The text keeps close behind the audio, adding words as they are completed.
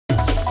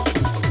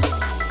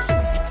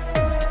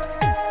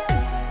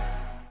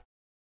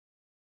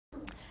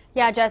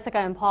Yeah, Jessica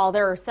and Paul,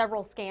 there are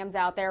several scams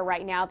out there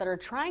right now that are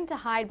trying to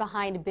hide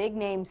behind big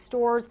name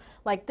stores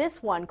like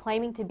this one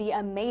claiming to be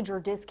a major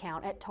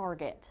discount at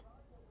Target.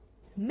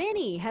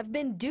 Many have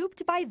been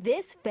duped by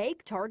this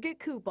fake Target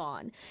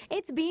coupon.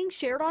 It's being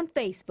shared on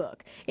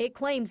Facebook. It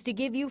claims to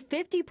give you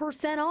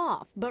 50%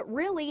 off, but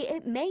really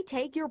it may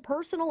take your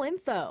personal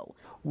info.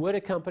 Would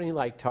a company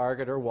like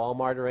Target or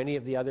Walmart or any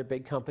of the other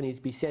big companies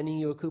be sending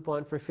you a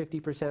coupon for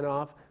 50%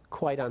 off?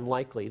 Quite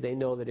unlikely. They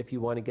know that if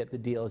you want to get the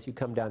deals, you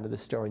come down to the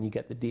store and you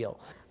get the deal.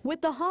 With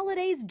the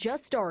holidays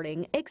just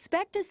starting,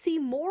 expect to see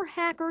more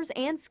hackers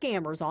and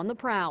scammers on the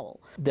prowl.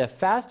 The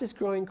fastest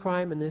growing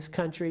crime in this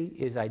country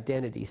is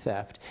identity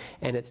theft,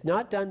 and it's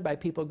not done by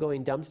people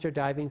going dumpster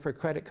diving for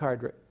credit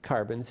card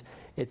carbons.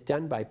 It's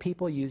done by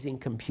people using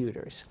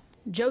computers.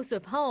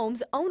 Joseph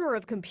Holmes, owner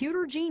of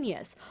Computer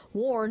Genius,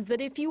 warns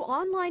that if you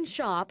online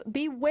shop,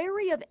 be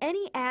wary of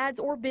any ads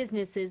or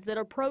businesses that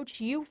approach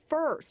you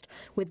first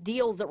with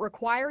deals that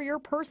require your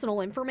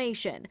personal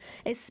information,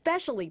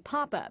 especially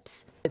pop-ups.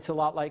 It's a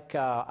lot like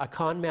a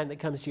con man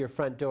that comes to your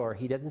front door.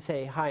 He doesn't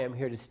say, "Hi, I'm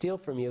here to steal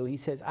from you." He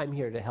says, "I'm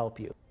here to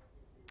help you."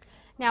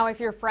 Now, if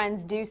your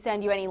friends do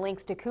send you any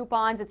links to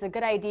coupons, it's a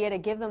good idea to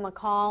give them a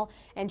call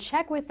and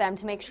check with them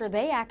to make sure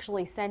they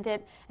actually sent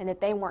it and that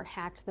they weren't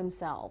hacked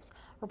themselves.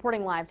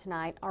 Reporting live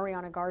tonight,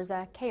 Ariana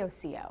Garza,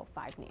 KOCO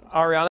 5 News. Ariana.